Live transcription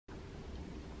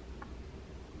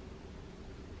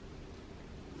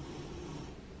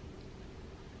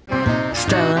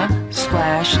Stella,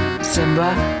 Splash,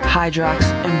 Simba, Hydrox,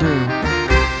 and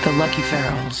Boo, the Lucky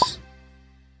Ferals.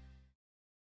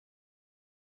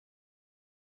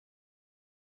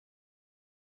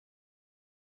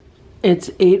 It's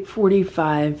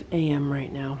 8:45 a.m.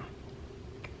 right now,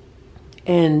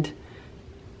 and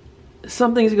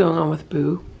something's going on with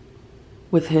Boo,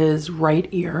 with his right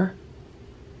ear.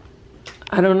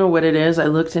 I don't know what it is. I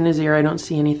looked in his ear, I don't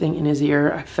see anything in his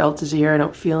ear. I felt his ear, I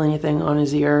don't feel anything on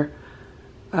his ear.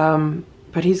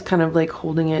 But he's kind of like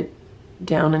holding it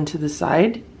down into the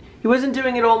side. He wasn't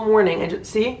doing it all morning.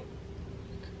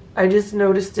 I just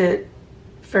noticed it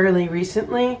fairly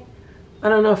recently. I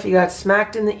don't know if he got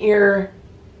smacked in the ear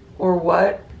or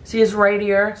what. See his right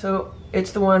ear? So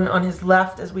it's the one on his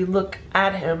left as we look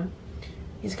at him.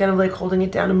 He's kind of like holding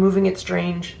it down and moving it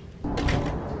strange.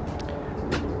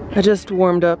 I just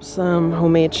warmed up some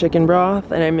homemade chicken broth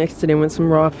and I mixed it in with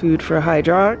some raw food for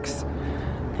Hydrox.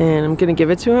 And I'm gonna give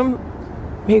it to him.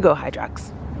 Here you go,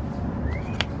 Hydrox.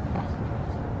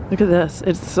 Look at this.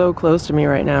 It's so close to me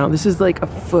right now. This is like a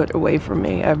foot away from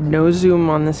me. I have no zoom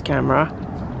on this camera.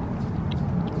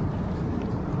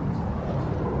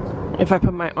 If I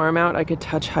put my arm out, I could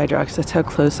touch Hydrox. That's how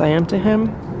close I am to him.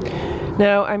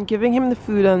 Now, I'm giving him the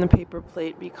food on the paper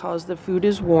plate because the food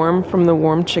is warm from the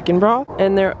warm chicken broth.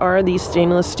 And there are these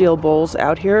stainless steel bowls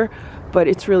out here, but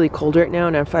it's really cold right now.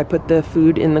 And if I put the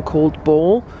food in the cold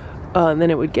bowl, then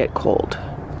it would get cold.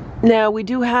 Now, we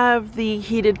do have the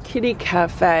heated kitty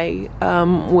cafe,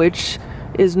 which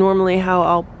is normally how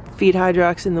I'll feed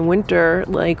Hydrox in the winter,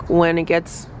 like when it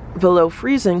gets below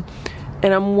freezing.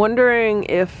 And I'm wondering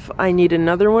if I need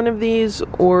another one of these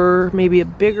or maybe a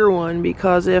bigger one,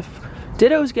 because if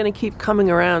Ditto's gonna keep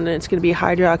coming around and it's gonna be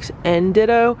Hydrox and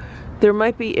Ditto, there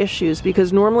might be issues,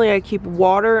 because normally I keep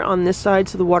water on this side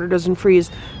so the water doesn't freeze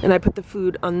and I put the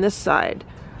food on this side.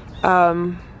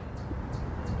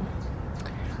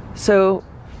 So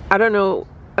I don't know.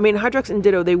 I mean, Hydrox and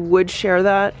Ditto, they would share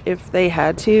that if they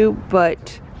had to,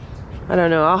 but I don't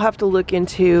know. I'll have to look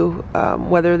into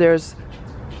whether there's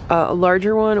a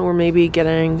larger one or maybe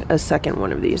getting a second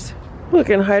one of these. Look,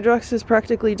 and Hydrox is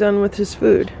practically done with his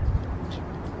food.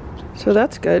 So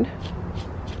that's good.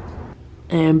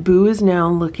 And Boo is now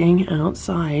looking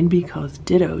outside because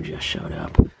Ditto just showed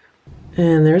up.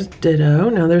 And there's Ditto.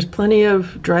 Now there's plenty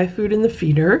of dry food in the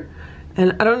feeder.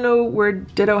 And I don't know where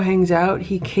Ditto hangs out.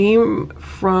 He came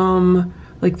from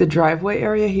like the driveway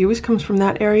area. He always comes from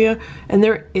that area. And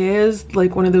there is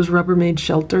like one of those Rubbermaid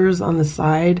shelters on the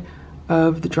side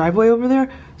of the driveway over there.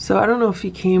 So I don't know if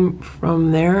he came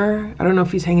from there. I don't know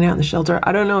if he's hanging out in the shelter.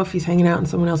 I don't know if he's hanging out in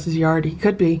someone else's yard. He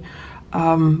could be.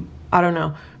 I don't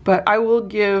know. But I will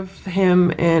give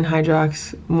him and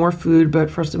Hydrox more food, but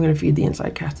first I'm gonna feed the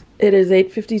inside cats. It is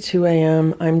 8:52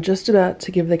 a.m. I'm just about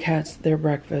to give the cats their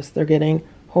breakfast. They're getting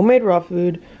homemade raw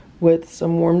food with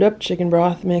some warmed up chicken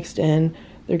broth mixed in.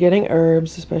 They're getting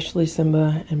herbs, especially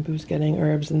Simba, and Boo's getting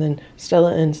herbs, and then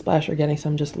Stella and Splash are getting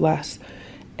some, just less.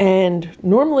 And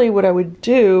normally what I would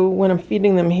do when I'm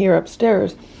feeding them here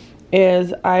upstairs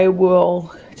is I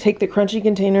will take the Crunchie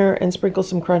container and sprinkle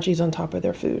some Crunchies on top of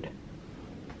their food.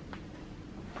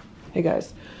 Hey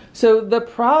guys, so the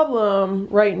problem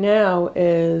right now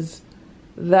is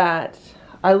that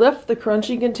I left the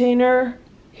Crunchie container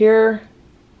here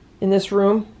in this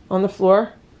room on the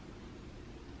floor,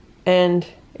 and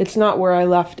it's not where I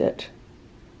left it.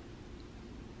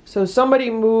 So somebody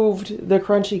moved the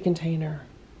Crunchie container.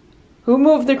 Who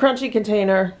moved the Crunchie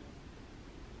container?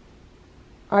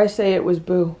 I say it was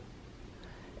Boo.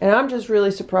 And I'm just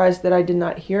really surprised that I did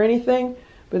not hear anything,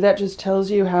 but that just tells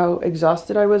you how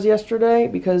exhausted I was yesterday,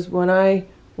 because when I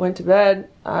went to bed,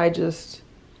 I just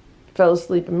fell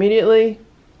asleep immediately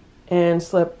and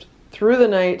slept through the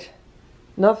night.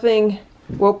 Nothing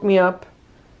woke me up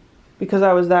because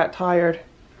I was that tired.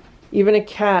 Even a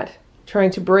cat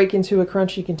trying to break into a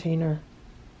Crunchie container.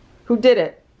 Who did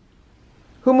it?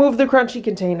 Who moved the Crunchie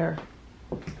container?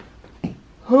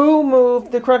 Who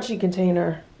moved the Crunchie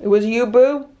container? It was you,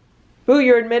 Boo? Boo,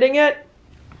 you're admitting it?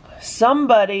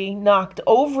 Somebody knocked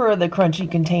over the Crunchie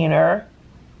container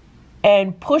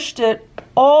and pushed it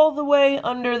all the way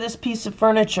under this piece of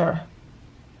furniture.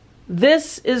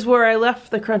 This is where I left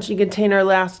the Crunchie container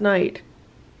last night.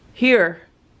 Here,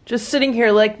 just sitting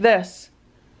here like this.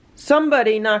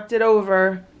 Somebody knocked it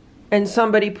over and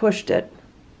somebody pushed it.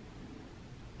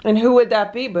 And who would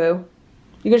that be, Boo?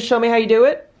 You gonna show me how you do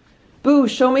it? Boo,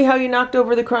 show me how you knocked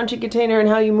over the Crunchie container and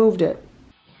how you moved it.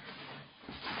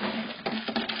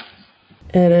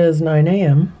 It is 9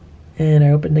 a.m. and I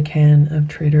opened a can of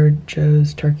Trader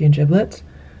Joe's turkey and giblets,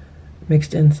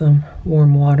 mixed in some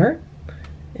warm water,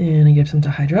 and I give some to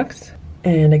Hydrox.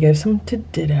 and I gave some to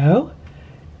Ditto.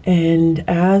 And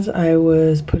as I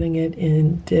was putting it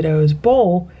in Ditto's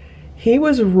bowl, he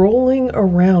was rolling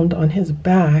around on his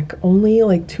back only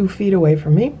like 2 feet away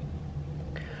from me.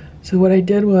 So what I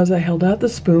did was I held out the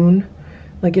spoon,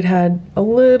 like it had a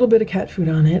little bit of cat food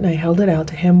on it, and I held it out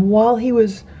to him while he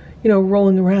was, you know,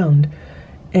 rolling around.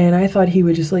 And I thought he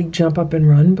would just like jump up and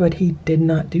run, but he did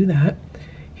not do that.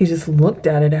 He just looked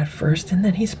at it at first, and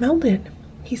then he smelled it.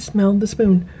 He smelled the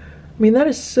spoon. I mean, that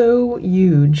is so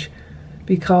huge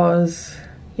because,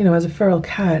 you know, as a feral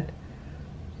cat,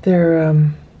 they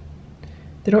don't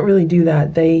really do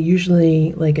that. They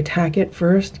usually like attack it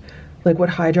first, like what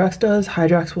Hydrox does.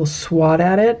 Hydrox will swat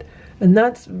at it, and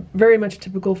that's very much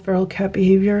typical feral cat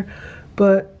behavior.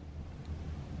 But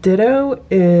Ditto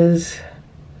is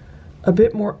a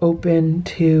bit more open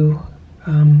to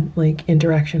like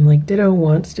interaction. Like Ditto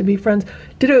wants to be friends.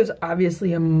 Ditto is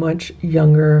obviously a much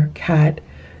younger cat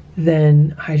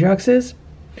than Hydrox is.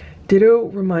 Ditto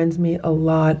reminds me a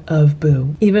lot of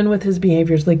Boo, even with his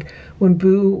behaviors. Like when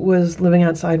Boo was living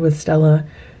outside with Stella,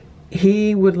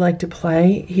 he would like to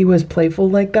play. He was playful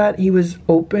like that. He was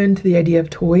open to the idea of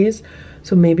toys.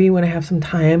 So maybe when I have some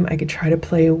time, I could try to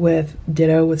play with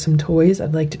Ditto with some toys.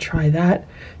 I'd like to try that,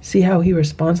 see how he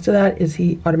responds to that. Is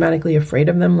he automatically afraid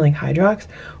of them like Hydrox,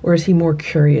 or is he more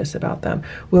curious about them?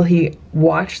 Will he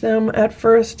watch them at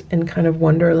first and kind of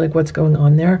wonder like what's going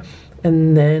on there,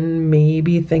 and then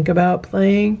maybe think about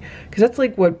playing? Because that's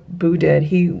like what Boo did.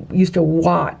 He used to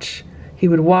watch. He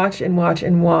would watch and watch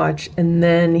and watch, and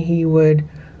then he would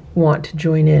want to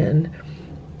join in.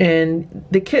 And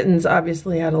the kittens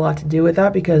obviously had a lot to do with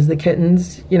that, because the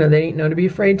kittens, you know, they didn't know to be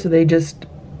afraid, so they just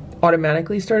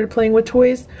automatically started playing with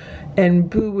toys. And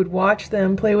Boo would watch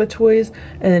them play with toys,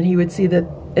 and then he would see that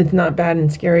it's not bad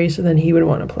and scary, so then he would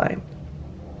want to play.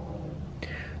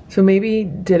 So maybe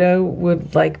Ditto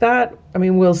would like that. I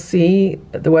mean, we'll see.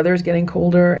 The weather is getting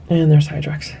colder, and there's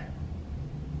Hydrox.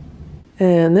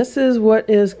 And this is what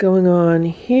is going on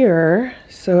here.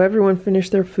 So everyone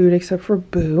finished their food except for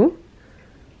Boo.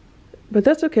 But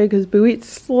that's okay, because Boo eats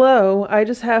slow. I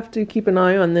just have to keep an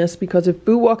eye on this, because if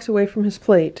Boo walks away from his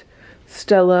plate,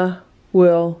 Stella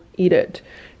will eat it.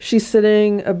 She's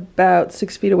sitting about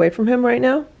 6 feet away from him right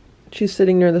now. She's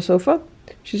sitting near the sofa.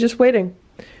 She's just waiting.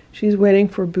 She's waiting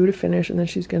for Boo to finish, and then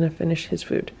she's going to finish his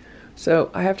food.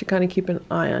 So I have to kind of keep an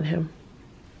eye on him.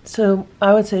 So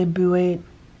I would say Boo ate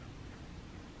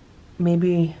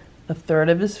maybe a third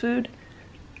of his food.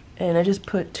 And I just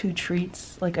put 2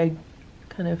 treats, like I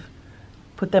kind of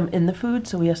put them in the food,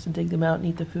 so he has to dig them out and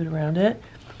eat the food around it.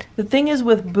 The thing is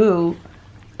with Boo,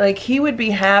 like he would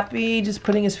be happy just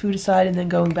putting his food aside and then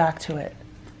going back to it.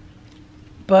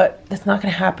 But that's not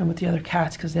going to happen with the other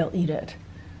cats, because they'll eat it.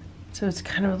 So it's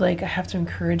kind of like I have to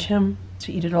encourage him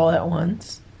to eat it all at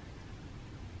once.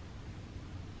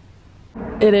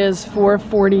 It is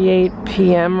 4:48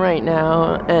 p.m. right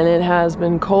now, and it has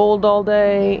been cold all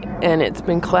day, and it's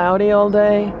been cloudy all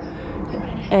day.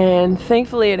 And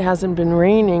thankfully it hasn't been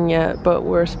raining yet, but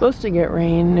we're supposed to get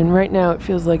rain, and right now it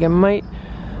feels like it might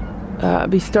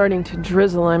be starting to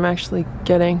drizzle. I'm actually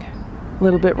getting a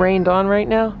little bit rained on right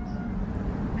now.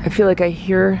 I feel like I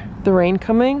hear the rain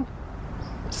coming.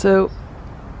 So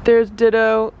there's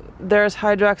Ditto, there's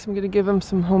Hydrox. I'm gonna give him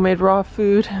some homemade raw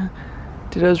food.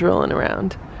 Ditto's rolling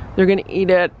around. They're gonna eat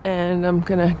it, and I'm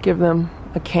gonna give them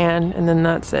a can, and then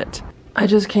that's it. I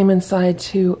just came inside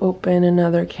to open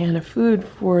another can of food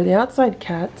for the outside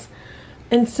cats,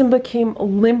 and Simba came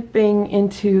limping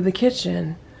into the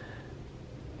kitchen.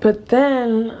 But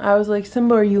then I was like,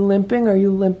 Simba, are you limping? Are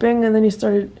you limping? And then he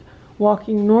started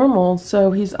walking normal,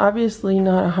 so he's obviously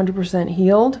not 100%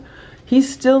 healed. He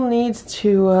still needs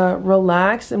to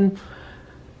relax, and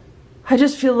I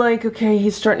just feel like, okay,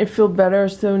 he's starting to feel better,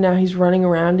 so now he's running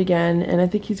around again, and I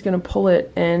think he's gonna pull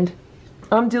it. And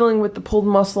I'm dealing with the pulled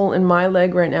muscle in my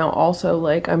leg right now also.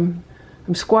 Like I'm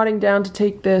squatting down to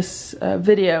take this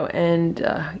video, and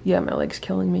yeah, my leg's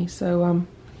killing me. So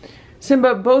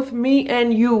Simba, both me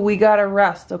and you, we gotta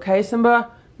rest, okay, Simba?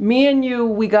 Me and you,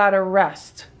 we gotta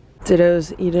rest.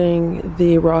 Ditto's eating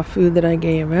the raw food that I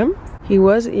gave him. He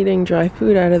was eating dry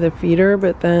food out of the feeder,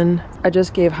 but then I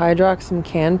just gave Hydrox some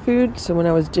canned food. So when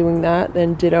I was doing that,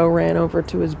 then Ditto ran over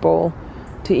to his bowl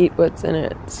to eat what's in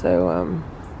it. So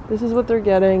this is what they're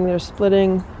getting. They're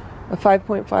splitting a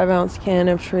 5.5 ounce can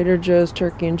of Trader Joe's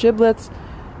turkey and giblets,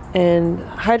 and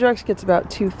Hydrox gets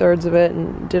about 2/3 of it,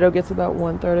 and Ditto gets about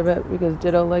 1/3 of it, because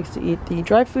Ditto likes to eat the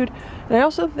dry food. And I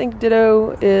also think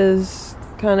Ditto is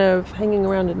kind of hanging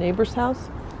around a neighbor's house,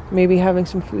 maybe having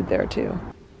some food there too.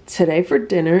 Today for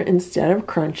dinner, instead of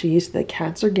Crunchies, the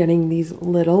cats are getting these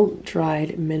little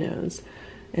dried minnows.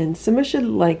 And Simba should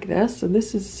like this. So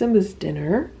this is Simba's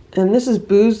dinner. And this is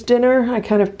Boo's dinner. I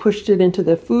kind of pushed it into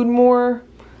the food more.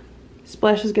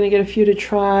 Splash is gonna get a few to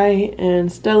try, and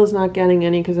Stella's not getting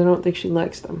any because I don't think she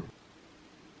likes them.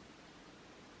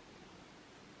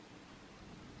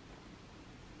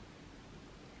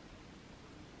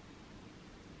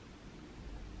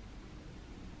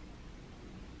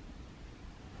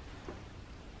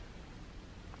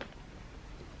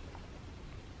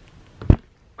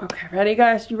 Okay, ready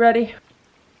guys? You ready?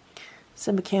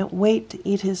 Simba can't wait to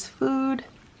eat his food.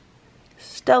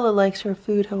 Stella likes her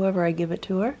food, however I give it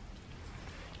to her.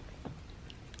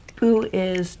 Boo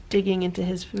is digging into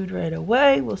his food right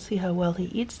away. We'll see how well he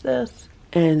eats this.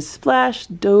 And Splash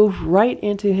dove right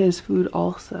into his food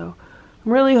also.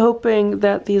 I'm really hoping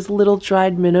that these little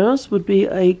dried minnows would be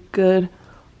a good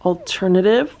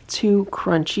alternative to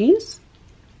Crunchies.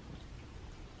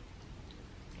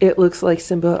 It looks like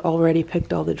Simba already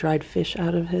picked all the dried fish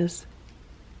out of his.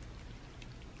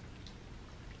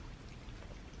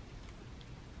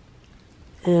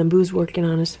 And Boo's working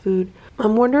on his food.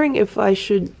 I'm wondering if I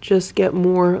should just get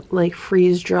more like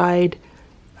freeze-dried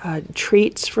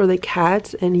treats for the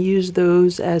cats and use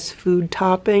those as food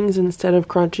toppings instead of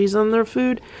Crunchies on their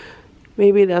food.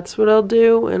 Maybe that's what I'll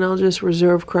do, and I'll just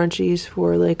reserve Crunchies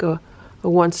for like a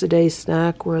once-a-day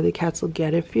snack where the cats will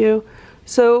get a few.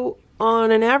 So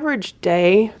on an average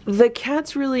day, the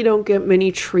cats really don't get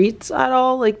many treats at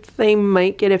all. Like they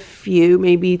might get a few,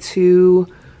 maybe two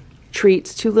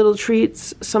little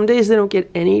treats. Some days they don't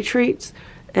get any treats,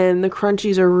 and the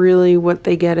Crunchies are really what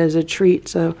they get as a treat.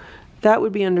 So that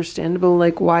would be understandable,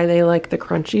 like why they like the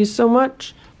Crunchies so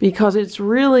much, because it's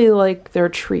really like their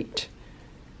treat.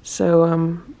 So,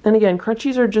 and again,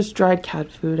 Crunchies are just dried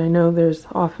cat food. I know there's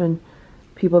often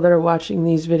people that are watching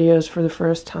these videos for the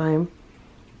first time.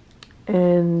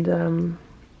 And,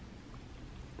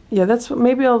 yeah, that's what,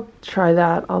 maybe I'll try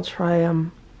that. I'll try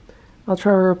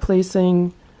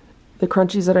replacing the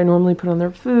Crunchies that I normally put on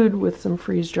their food with some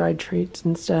freeze-dried treats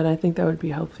instead. I think that would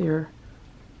be healthier,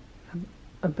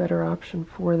 a better option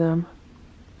for them.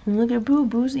 And look at Boo.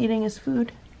 Boo's eating his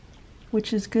food,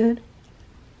 which is good.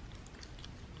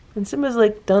 And Simba's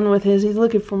like done with his. He's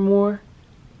looking for more.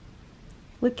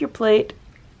 Lick your plate.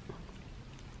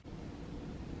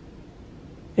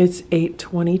 It's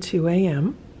 8:22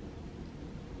 a.m.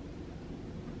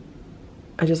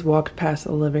 I just walked past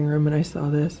the living room and I saw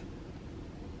this.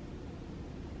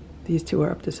 These two are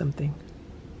up to something.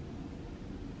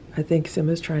 I think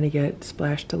Simba's trying to get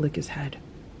Splash to lick his head.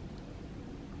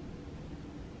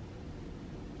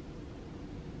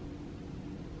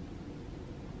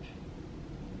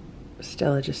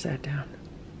 Stella just sat down.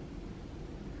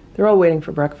 They're all waiting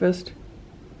for breakfast,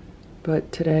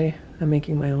 but today I'm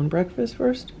making my own breakfast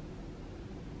first.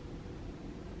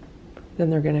 Then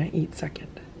they're gonna eat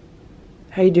second.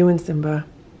 How you doing, Simba?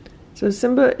 So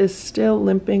Simba is still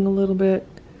limping a little bit.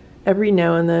 Every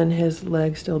now and then his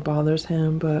leg still bothers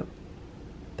him, but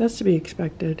that's to be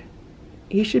expected.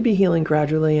 He should be healing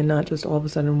gradually and not just all of a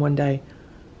sudden one day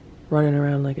running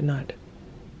around like a nut.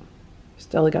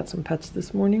 Stella got some pets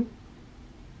this morning.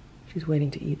 She's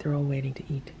waiting to eat. They're all waiting to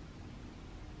eat.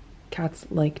 Cats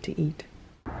like to eat.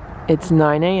 It's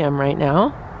 9 a.m. right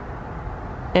now,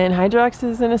 and Hydrox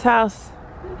is in his house.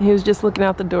 He was just looking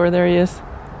out the door. There he is.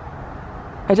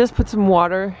 I just put some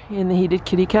water in the heated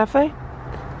kitty cafe,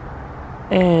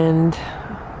 and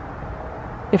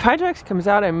if Hydrox comes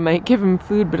out, I might give him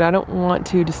food, but I don't want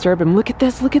to disturb him. Look at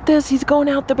this, look at this. He's going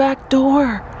out the back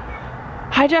door.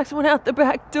 Hydrox went out the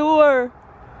back door.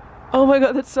 Oh my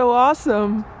God, that's so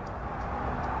awesome.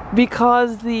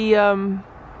 Because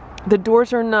the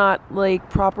doors are not like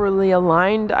properly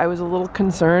aligned, I was a little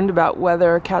concerned about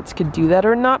whether cats could do that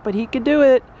or not, but he could do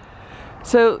it.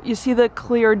 So you see the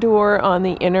clear door on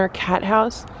the inner cat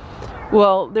house?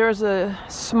 Well, there's a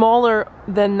smaller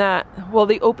than that. Well,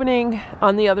 the opening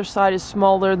on the other side is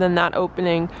smaller than that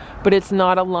opening, but it's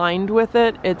not aligned with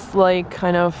it. It's like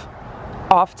kind of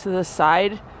off to the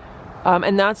side.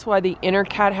 And that's why the inner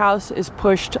cat house is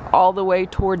pushed all the way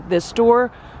toward this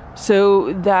door,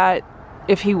 so that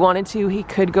if he wanted to, he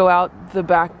could go out the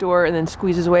back door and then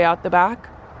squeeze his way out the back.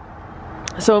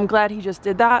 So I'm glad he just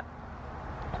did that.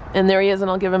 And there he is,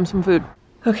 and I'll give him some food.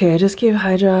 Okay, I just gave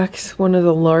Hydrox one of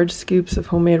the large scoops of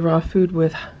homemade raw food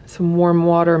with some warm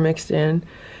water mixed in.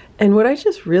 And what I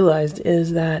just realized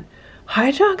is that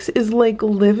Hydrox is like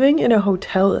living in a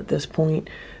hotel at this point.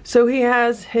 So he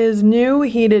has his new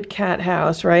heated cat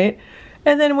house, right?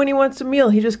 And then when he wants a meal,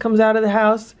 he just comes out of the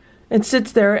house and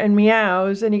sits there and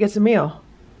meows and he gets a meal.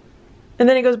 And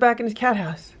then he goes back in his cat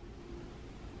house.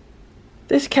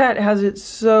 This cat has it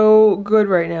so good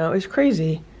right now. It's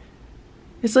crazy.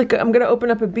 It's like I'm gonna open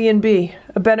up a B&B,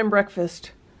 a bed and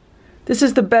breakfast. This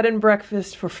is the bed and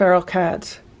breakfast for feral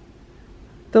cats.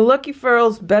 The Lucky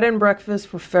Feral's bed and breakfast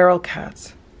for feral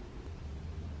cats.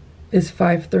 It's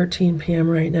 5:13 p.m.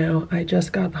 right now. I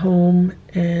just got home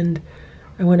and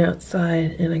I went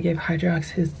outside and I gave Hydrox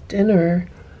his dinner.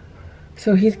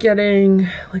 So he's getting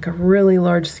like a really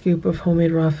large scoop of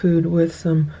homemade raw food with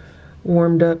some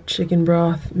warmed up chicken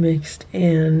broth mixed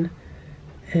in.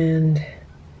 And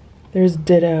there's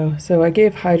Ditto. So I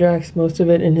gave Hydrox most of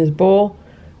it in his bowl.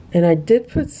 And I did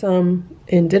put some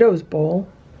in Ditto's bowl.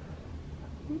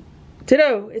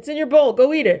 Ditto, it's in your bowl.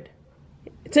 Go eat it.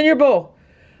 It's in your bowl.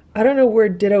 I don't know where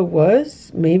Ditto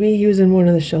was. Maybe he was in one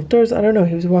of the shelters. I don't know.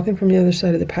 He was walking from the other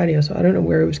side of the patio, so I don't know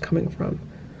where he was coming from.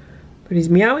 But he's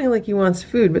meowing like he wants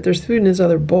food, but there's food in his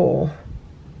other bowl.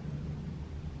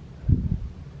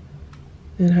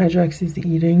 And Hydrox is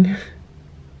eating.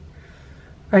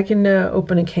 I can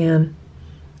open a can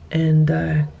and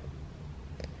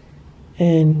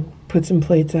put some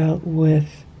plates out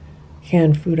with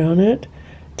canned food on it.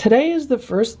 Today is the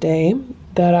first day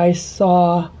that I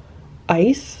saw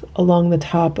ice along the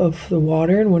top of the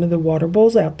water in one of the water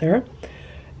bowls out there.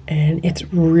 And it's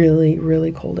really,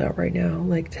 really cold out right now.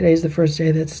 Like today's the first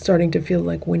day that's starting to feel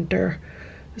like winter.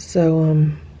 So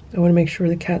I want to make sure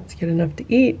the cats get enough to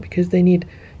eat because they need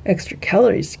extra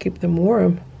calories to keep them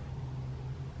warm.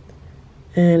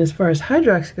 And as far as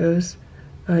Hydrox goes,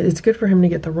 it's good for him to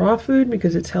get the raw food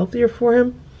because it's healthier for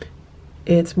him.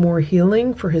 It's more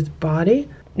healing for his body.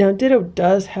 Now, Ditto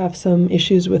does have some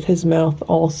issues with his mouth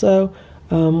also.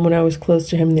 When I was close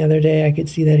to him the other day, I could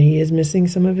see that he is missing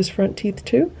some of his front teeth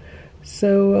too.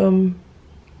 So,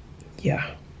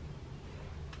 yeah.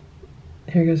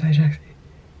 Here goes Hydrox.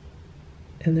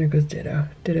 And there goes Ditto.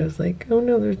 Ditto's like, oh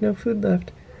no, there's no food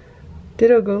left.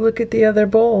 Ditto, go look at the other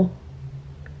bowl.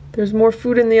 There's more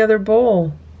food in the other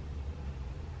bowl.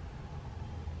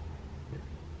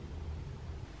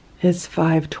 It's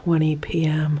 5:20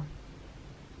 p.m.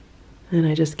 and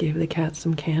I just gave the cat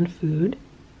some canned food.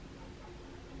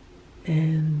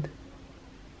 And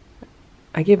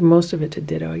I gave most of it to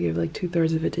Ditto. I gave like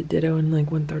 2/3 of it to Ditto and like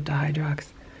 1/3 to Hydrox.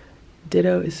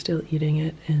 Ditto is still eating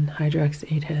it and Hydrox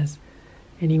ate his.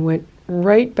 And he went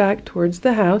right back towards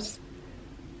the house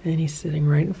and he's sitting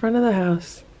right in front of the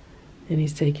house and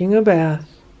he's taking a bath.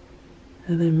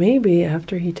 And then maybe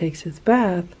after he takes his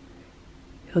bath,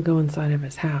 he'll go inside of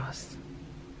his house.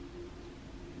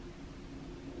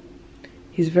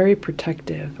 He's very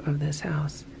protective of this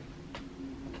house.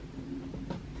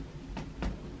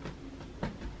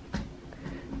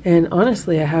 And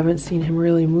honestly, I haven't seen him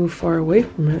really move far away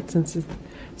from it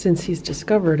since he's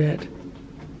discovered it.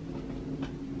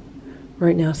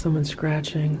 Right now, someone's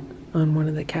scratching on one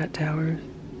of the cat towers.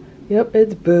 Yep,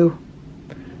 it's Boo.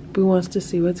 Boo wants to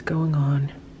see what's going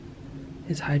on.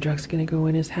 Is Hydrox gonna go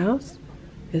in his house?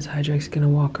 Is Hydrox gonna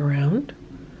walk around?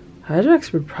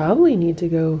 Hydrox would probably need to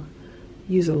go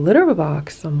use a litter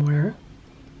box somewhere.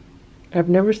 I've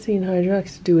never seen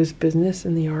Hydrox do his business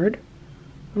in the yard.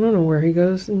 I don't know where he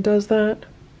goes and does that.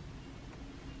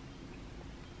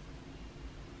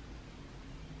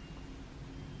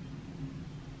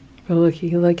 But look,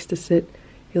 he likes to sit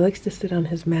on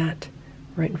his mat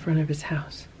right in front of his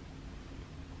house.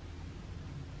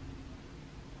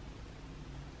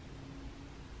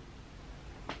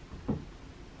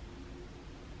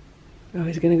 Oh,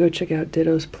 he's gonna go check out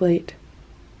Ditto's plate.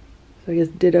 So I guess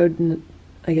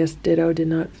Ditto did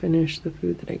not finish the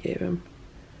food that I gave him.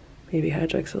 Maybe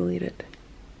Hydrox will eat it.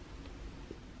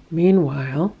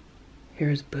 Meanwhile,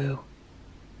 here's Boo.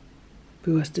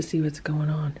 Boo has to see what's going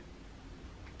on.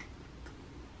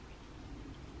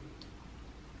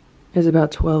 It's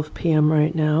about 12 p.m.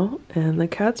 right now, and the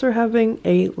cats are having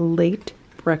a late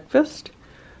breakfast.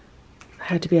 I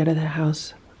had to be out of the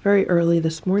house very early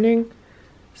this morning,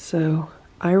 so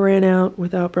I ran out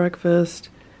without breakfast,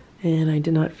 and I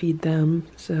did not feed them.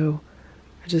 So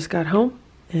I just got home,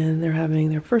 and they're having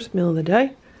their first meal of the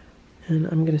day, and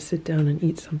I'm going to sit down and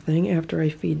eat something after I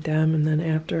feed them, and then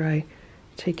after I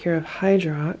take care of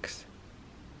Hydrox.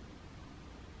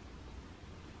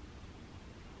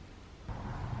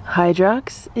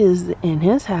 Hydrox is in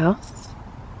his house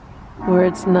where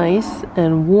it's nice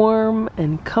and warm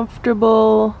and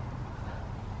comfortable.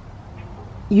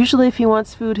 Usually if he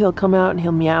wants food, he'll come out and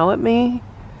he'll meow at me.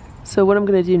 So what I'm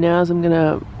going to do now is I'm going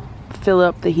to fill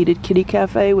up the heated kitty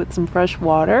cafe with some fresh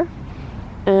water.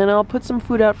 And I'll put some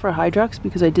food out for Hydrox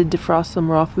because I did defrost some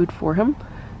raw food for him.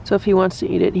 So if he wants to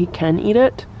eat it, he can eat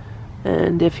it.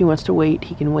 And if he wants to wait,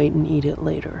 he can wait and eat it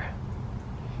later.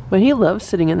 But he loves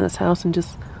sitting in this house and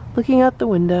just looking out the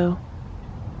window.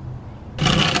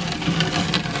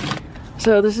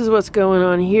 So this is what's going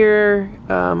on here.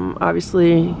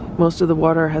 Obviously most of the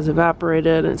water has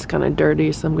evaporated and it's kind of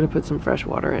dirty, so I'm gonna put some fresh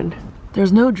water in.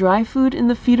 There's no dry food in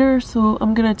the feeder, so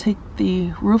I'm gonna take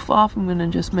the roof off. I'm gonna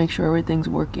just make sure everything's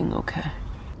working okay.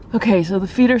 Okay, so the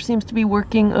feeder seems to be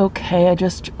working okay. I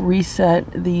just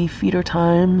reset the feeder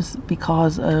times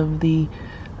because of the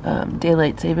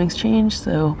daylight savings change,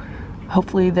 so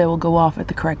hopefully they will go off at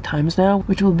the correct times now,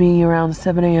 which will be around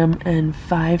 7 a.m. and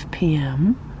 5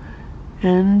 p.m.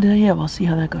 And yeah, we'll see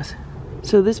how that goes.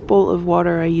 So this bowl of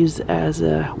water I use as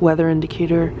a weather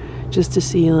indicator, just to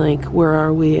see like where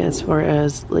are we as far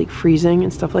as like freezing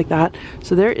and stuff like that.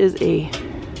 So there's a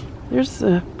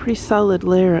pretty solid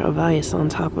layer of ice on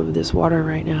top of this water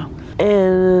right now.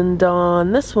 And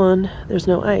on this one, there's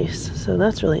no ice, so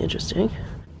that's really interesting.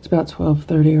 It's about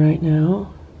 12:30 right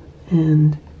now,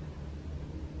 and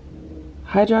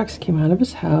Hydrox came out of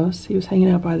his house. He was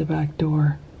hanging out by the back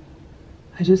door.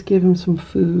 I just gave him some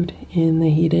food in the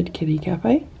heated kitty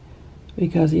cafe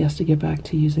because he has to get back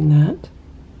to using that.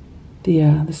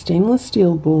 The stainless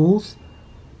steel bowls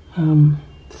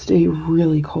stay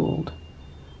really cold,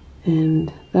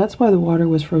 and that's why the water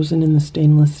was frozen in the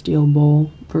stainless steel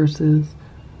bowl versus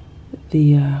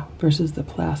the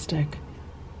plastic.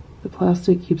 The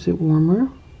plastic keeps it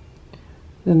warmer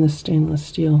than the stainless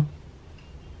steel.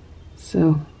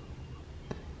 So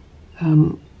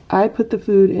I put the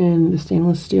food in the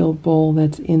stainless steel bowl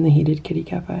that's in the heated kitty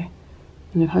cafe.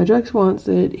 And if Hydrox wants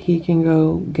it, he can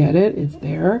go get it. It's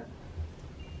there.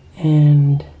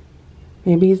 And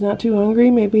maybe he's not too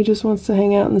hungry. Maybe he just wants to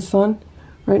hang out in the sun.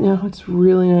 Right now it's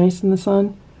really nice in the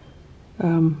sun.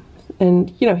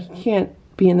 And, you know, he can't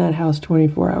be in that house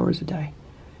 24 hours a day.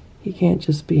 He can't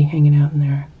just be hanging out in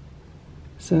there.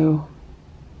 So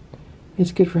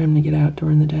it's good for him to get out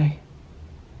during the day.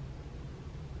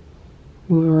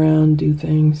 Move around, do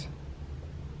things.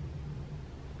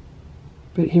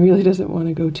 But he really doesn't want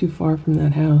to go too far from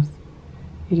that house.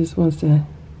 He just wants to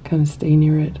kind of stay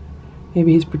near it.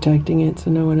 Maybe he's protecting it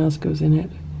so no one else goes in it.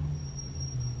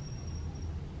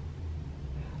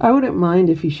 I wouldn't mind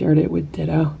if he shared it with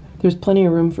Ditto. There's plenty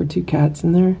of room for 2 cats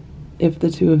in there. If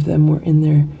the 2 of them were in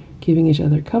there giving each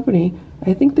other company,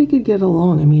 I think they could get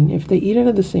along. I mean, if they eat out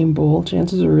of the same bowl,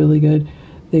 chances are really good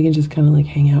they can just kind of like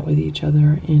hang out with each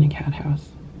other in a cat house.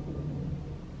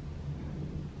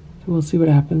 So we'll see what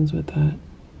happens with that.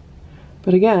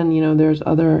 But again, you know, there's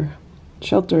other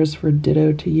shelters for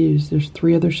Ditto to use. There's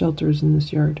 3 other shelters in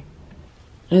this yard.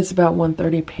 It's about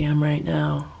 1:30 p.m. right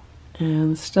now.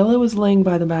 And Stella was laying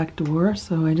by the back door,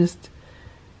 so I just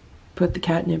put the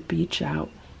catnip beach out.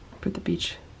 Put the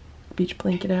beach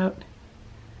blanket out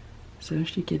so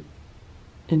she could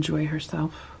enjoy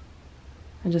herself.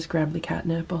 I just grabbed the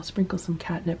catnip. I'll sprinkle some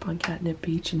catnip on Catnip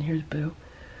Beach, and here's Boo.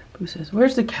 Boo says,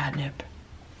 "Where's the catnip?"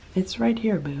 It's right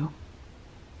here, Boo.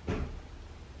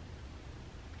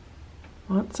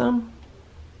 Want some?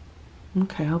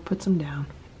 Okay, I'll put some down.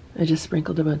 I just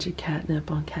sprinkled a bunch of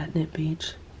catnip on Catnip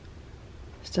Beach.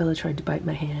 Stella tried to bite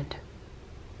my hand.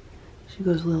 She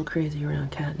goes a little crazy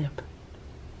around catnip.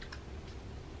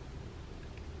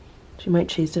 She might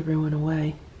chase everyone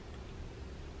away.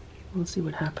 We'll see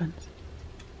what happens.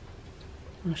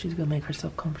 Oh, she's gonna make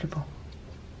herself comfortable.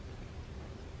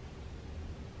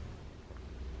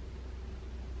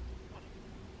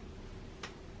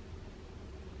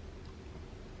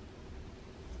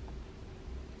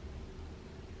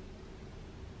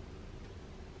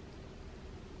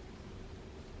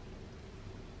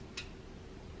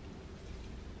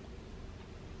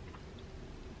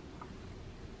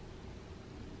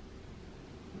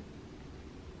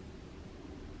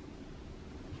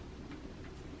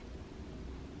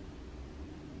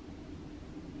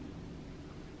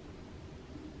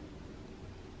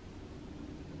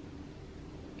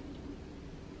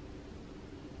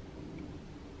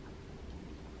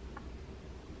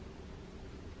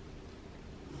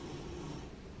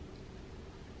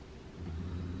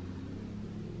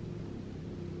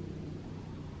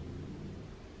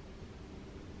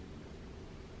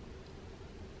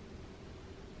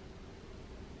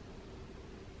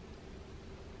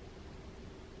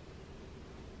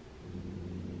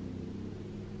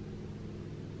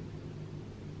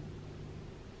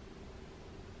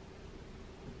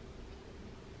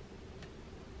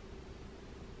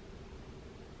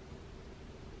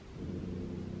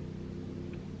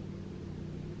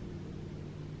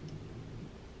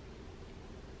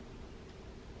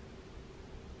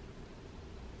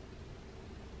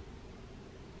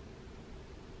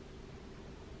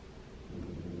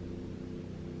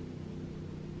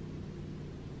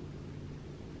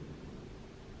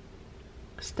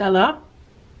 Stella?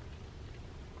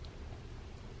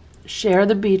 share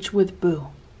the beach with Boo.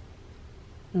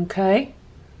 Okay?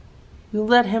 You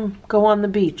let him go on the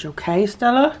beach, okay,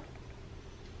 Stella?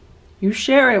 You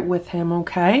share it with him,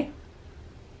 okay?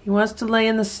 He wants to lay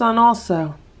in the sun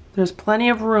also. There's plenty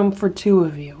of room for two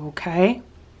of you, okay?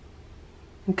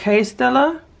 Okay,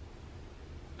 Stella?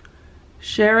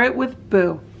 Share it with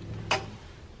Boo.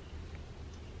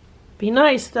 Be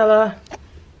nice, Stella.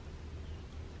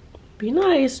 Be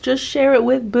nice. Just share it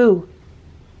with Boo.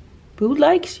 Boo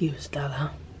likes you,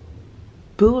 Stella.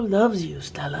 Boo loves you,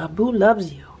 Stella. Boo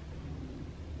loves you.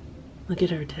 Look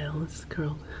at her tail. It's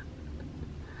curled.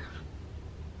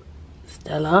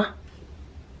 Stella.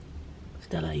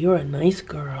 Stella, you're a nice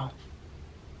girl.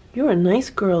 You're a nice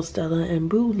girl, Stella, and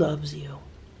Boo loves you.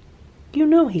 You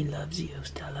know he loves you,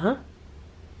 Stella.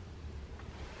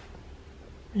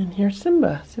 And here's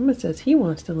Simba. Simba says he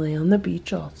wants to lay on the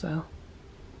beach also.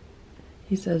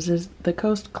 He says, is the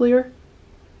coast clear?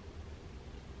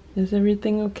 Is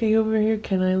everything okay over here?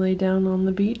 Can I lay down on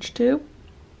the beach too?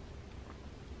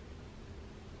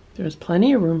 There's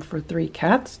plenty of room for 3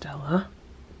 cats, Stella.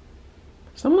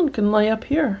 Someone can lay up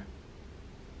here.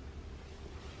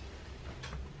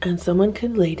 And someone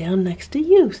could lay down next to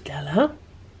you, Stella.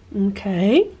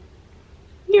 Okay?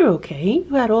 You're okay.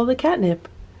 You had all the catnip.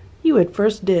 You had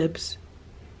first dibs.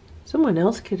 Someone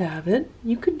else could have it.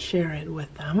 You could share it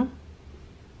with them.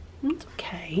 It's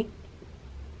okay.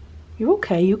 You're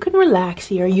okay. You can relax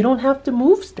here. You don't have to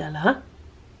move, Stella.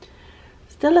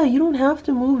 Stella, you don't have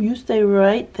to move. You stay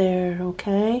right there,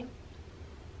 okay?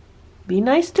 Be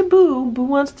nice to Boo. Boo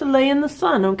wants to lay in the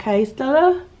sun, okay,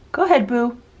 Stella? Go ahead,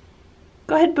 Boo.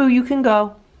 Go ahead, Boo. You can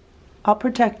go. I'll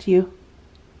protect you.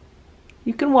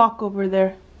 You can walk over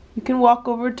there. You can walk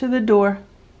over to the door.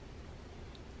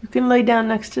 You can lay down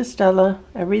next to Stella.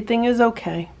 Everything is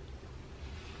okay.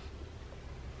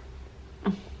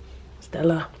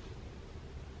 Stella.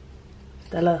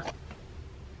 Stella.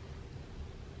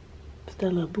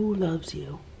 Stella, Boo loves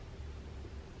you.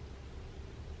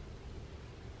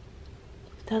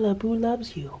 Stella, Boo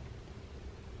loves you.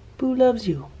 Boo loves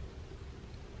you.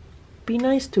 Be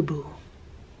nice to Boo.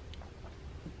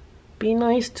 Be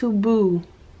nice to Boo.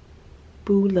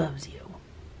 Boo loves you.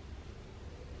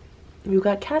 You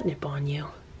got catnip on you.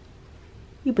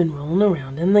 You've been rolling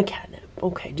around in the catnip.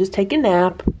 Okay, just take a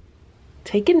nap.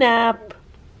 Take a nap.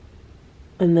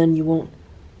 And then you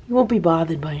won't be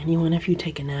bothered by anyone if you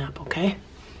take a nap, okay?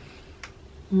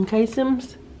 Okay,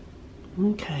 Sims?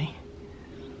 Okay.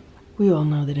 We all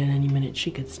know that at any minute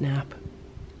she could snap.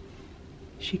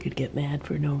 She could get mad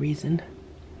for no reason.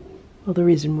 Well, the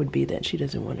reason would be that she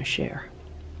doesn't want to share.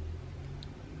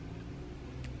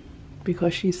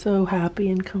 Because she's so happy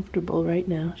and comfortable right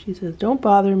now. She says, don't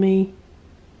bother me.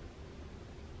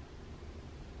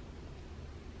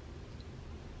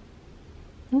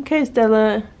 Okay,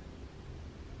 Stella.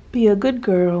 Be a good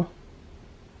girl.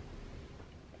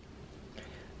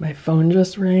 My phone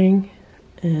just rang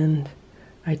and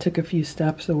I took a few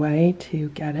steps away to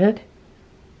get it.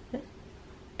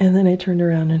 And then I turned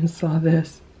around and saw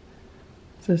this.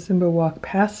 So Simba walked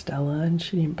past Stella and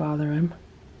she didn't bother him.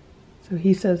 So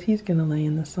he says he's gonna lay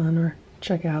in the sun or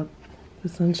check out the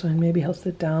sunshine. Maybe he'll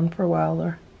sit down for a while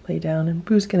or lay down, and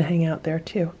Boo's gonna hang out there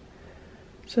too.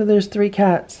 So there's 3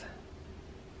 cats.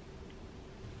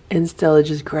 And Stella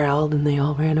just growled and they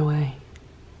all ran away.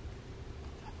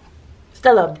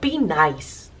 Stella, be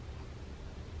nice.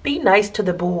 Be nice to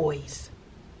the boys.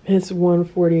 It's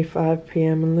 1:45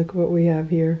 p.m. and look what we have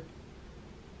here.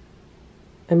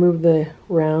 I moved the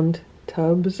round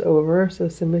tubs over so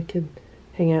Simba could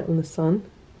hang out in the sun.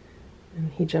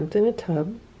 And he jumped in a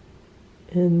tub.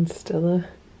 And Stella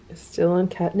is still on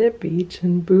Catnip Beach,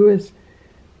 and Boo is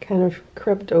kind of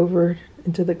crept over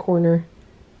into the corner.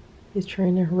 He's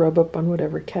trying to rub up on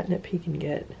whatever catnip he can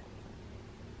get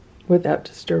without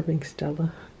disturbing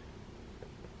Stella.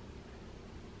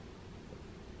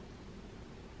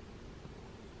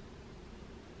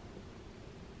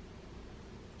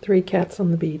 Three cats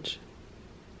on the beach.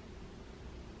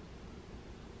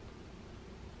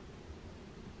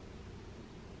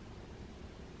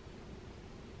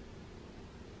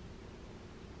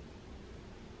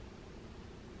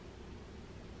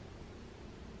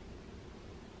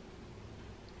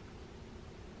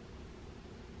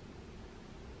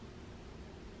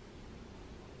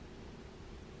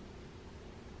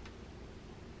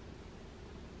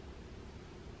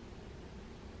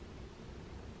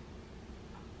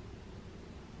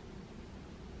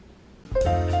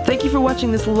 Thank you for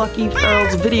watching this Lucky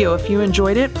Ferals video. If you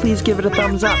enjoyed it, please give it a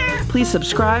thumbs up. Please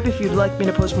subscribe if you'd like me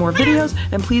to post more videos,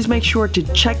 and please make sure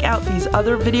to check out these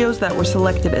other videos that were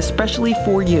selected especially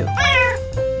for you.